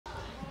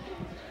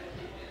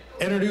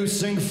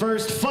Introducing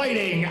first,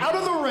 fighting out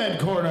of the red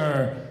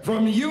corner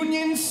from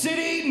Union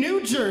City,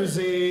 New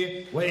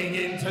Jersey, weighing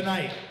in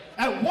tonight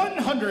at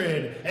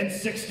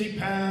 160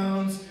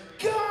 pounds,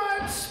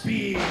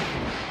 Godspeed,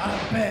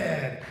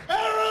 Abed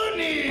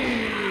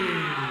Arroniz.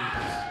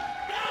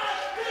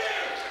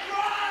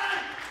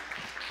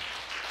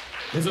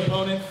 His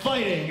opponent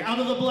fighting out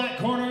of the black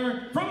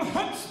corner from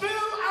Huntsville,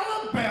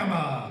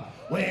 Alabama,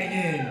 weighing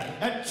in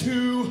at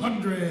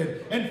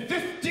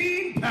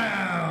 215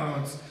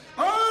 pounds,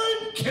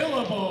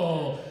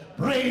 unkillable,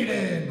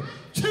 Brayden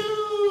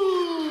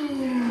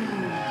Toon.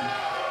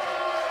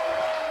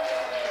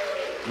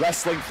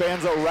 Wrestling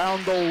fans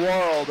around the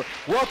world,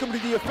 welcome to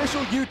the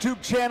official YouTube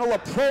channel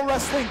of Pro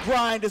Wrestling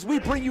Grind as we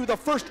bring you the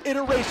first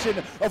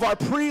iteration of our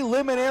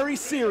preliminary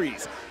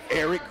series.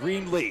 Eric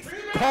Greenleaf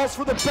calls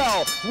for the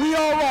bell. We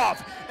are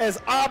off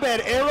as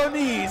Abed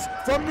Arroniz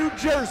from New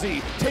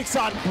Jersey takes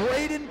on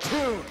Brayden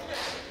Toon.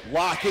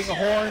 Locking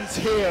horns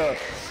here.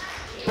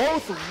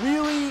 Both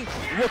really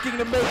looking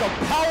to make a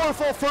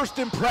powerful first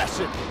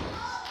impression.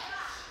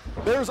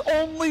 There's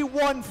only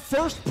one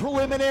first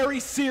preliminary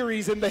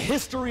series in the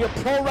history of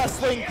Pro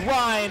Wrestling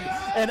Grind,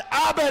 and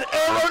Abed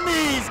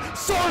Arroniz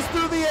soars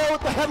through the air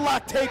with the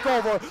headlock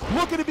takeover,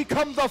 looking to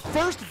become the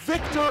first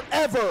victor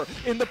ever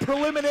in the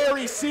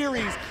preliminary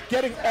series,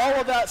 getting all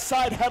of that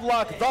side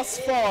headlock thus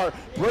far.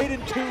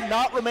 Brayden Toon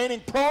not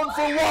remaining prone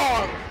for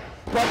long,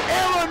 but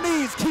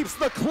Arroniz keeps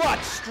the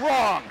clutch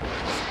strong.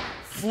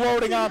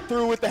 Floating on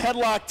through with the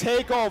headlock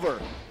takeover.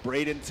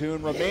 Brayden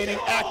Toon remaining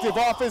active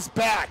off his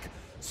back.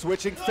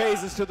 Switching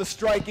phases to the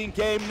striking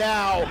game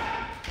now.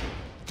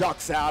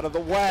 Ducks out of the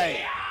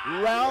way.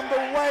 Round the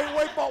way,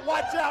 wait, but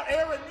watch out,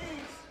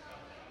 Arroniz.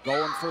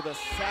 Going for the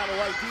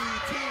satellite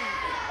DDT.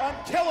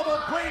 Unkillable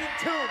Brayden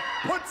Toon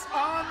puts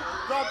on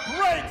the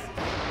brakes.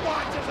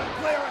 Watches it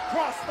glare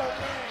across the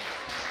ring.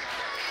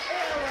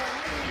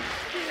 Arroniz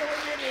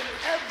feeling it in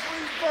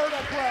every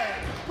vertebrae.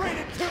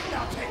 Brayden Toon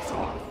now takes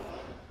off.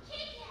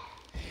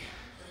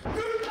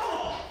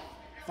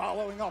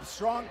 Following up,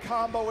 strong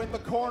combo in the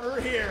corner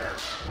here.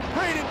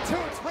 Brayden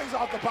Toon springs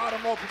off the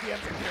bottom rope at the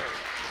enzuigiri.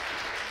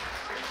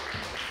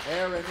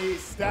 Arroniz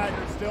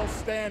staggered, still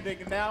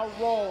standing, now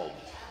rolled.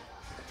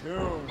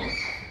 Toon.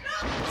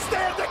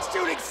 Standing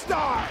shooting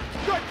star!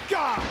 Good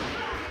God!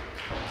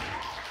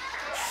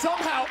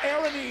 Somehow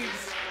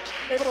Arroniz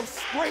able to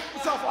scrape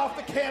himself off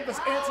the canvas,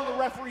 answer the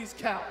referee's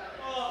count.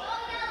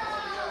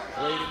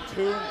 Brayden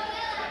Toon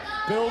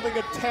building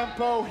a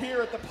tempo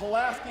here at the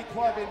Pulaski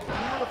Club in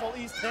beautiful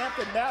East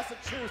Hampton,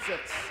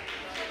 Massachusetts.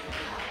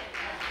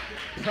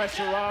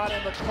 Pressure on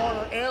in the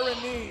corner.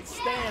 Arroniz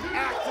staying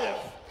active,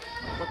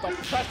 but the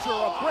pressure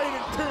of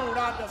Brayden Toon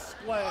on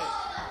display.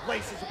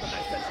 Laces with the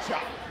knife edge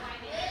chop.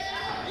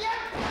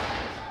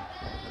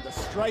 And the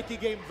striking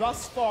game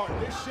thus far,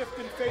 this shift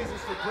in phases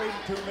for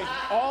Brayden Toon making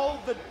all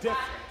the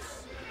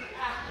difference.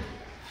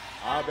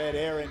 Abed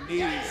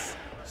Arroniz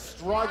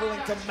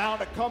struggling to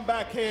mount a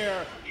comeback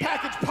here.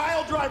 Package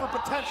pile driver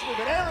potentially,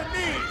 but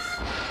Arroniz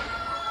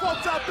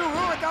floats out through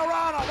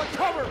Hurricanrana, the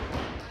cover.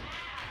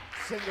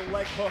 Single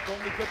leg hook,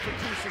 only good for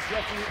two, says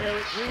referee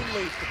Eric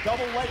Greenleaf. The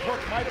double leg hook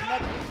might have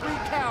meant a 3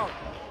 count,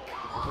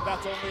 but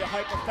that's only a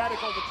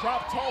hypothetical. The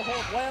drop toe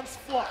hold lands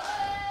flush.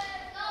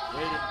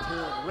 Brayden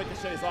Toon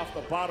ricochets off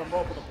the bottom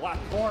rope of the black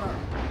corner.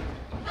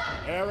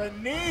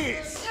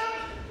 Arroniz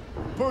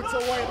boots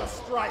away the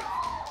strike.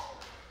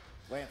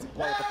 Lands a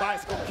blow with the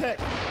bicycle kick.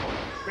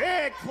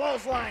 Big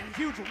clothesline,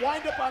 huge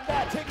windup on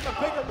that, taking the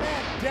bigger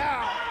man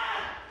down.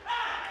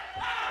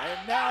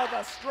 And now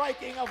the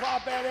striking of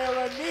Abed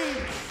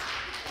Arroniz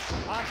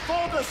on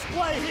full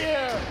display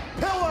here.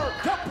 Pillar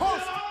to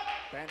post.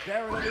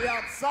 Bandera to the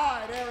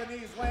outside.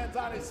 Arroniz lands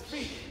on his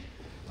feet.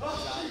 He's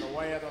out of the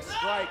way of the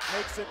strike,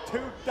 makes it 2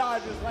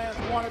 dodges, lands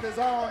one of his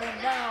own,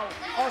 and now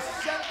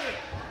ascending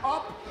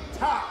up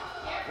top.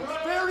 Was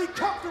very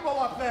comfortable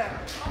up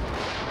there.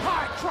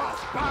 High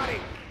cross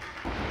body.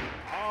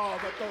 Oh,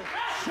 but the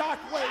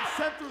shockwave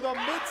sent through the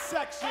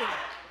midsection.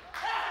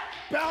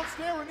 Bounced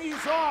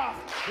Arroniz off.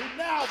 Who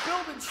now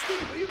building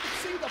steam, but you can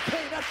see the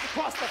pain etched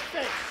across the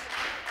face.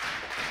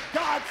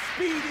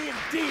 Godspeed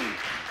indeed.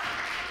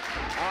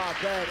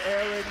 Abed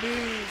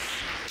Arroniz.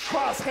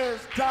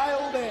 Crosshairs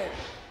dialed in.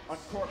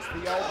 Uncorks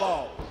the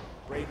elbow.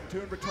 Brayden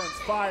Toon returns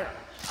fire.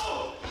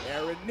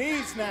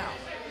 Arroniz now.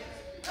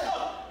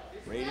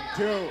 Brayden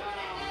Toon.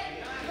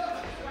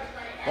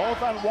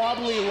 Both on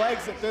wobbly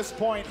legs at this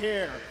point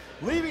here.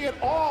 Leaving it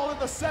all in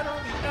the center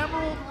of the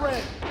emerald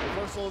ring.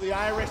 Reversal of the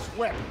Irish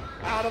whip.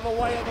 Out of the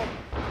way of the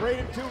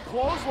Brayden Toon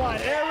clothesline.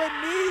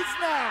 Arroniz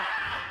now.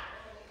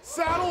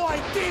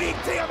 Satellite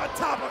DDT on the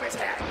top of his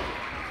head.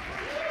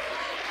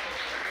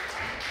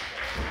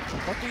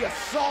 But the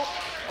assault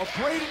of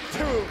Brayden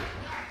Toon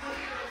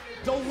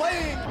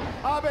delaying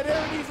Abed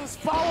Arroniz's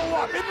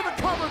follow-up into the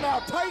cover now.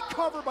 Tight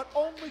cover, but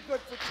only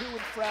good for 2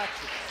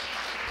 infractions.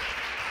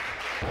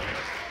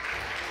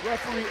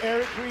 Referee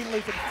Eric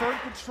Greenleaf in firm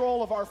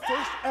control of our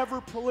first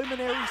ever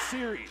preliminary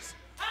series.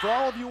 For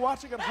all of you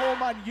watching at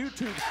home on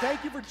YouTube,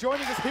 thank you for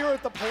joining us here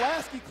at the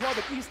Pulaski Club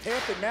in East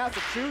Hampton,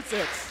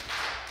 Massachusetts.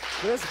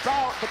 This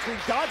bout between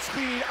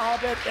Godspeed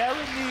Abed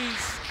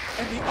Arroniz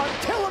and the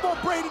unkillable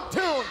Brayden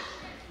Toon.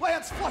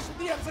 Lands flush with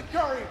the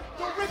enziguri.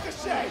 The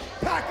ricochet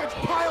package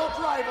pile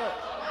driver.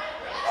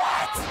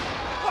 What?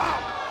 Wow.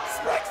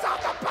 Springs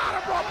off the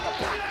bottom rope with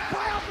the package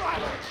pile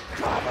driver.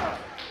 Cover.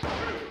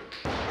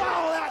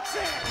 Oh, that's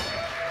it.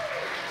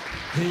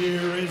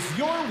 Here is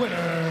your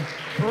winner,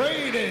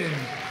 Brayden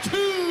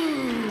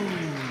Toon.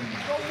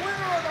 The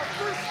winner of the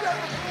first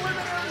ever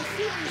preliminary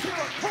series here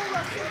at Pro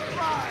Wrestling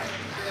Grind,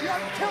 the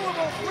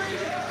unkillable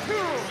Brayden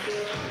Toon.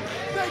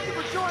 Thank you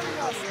for joining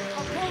us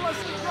on Pro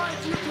Wrestling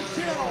Grind's YouTube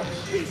channel.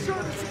 Be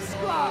sure to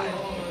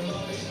subscribe.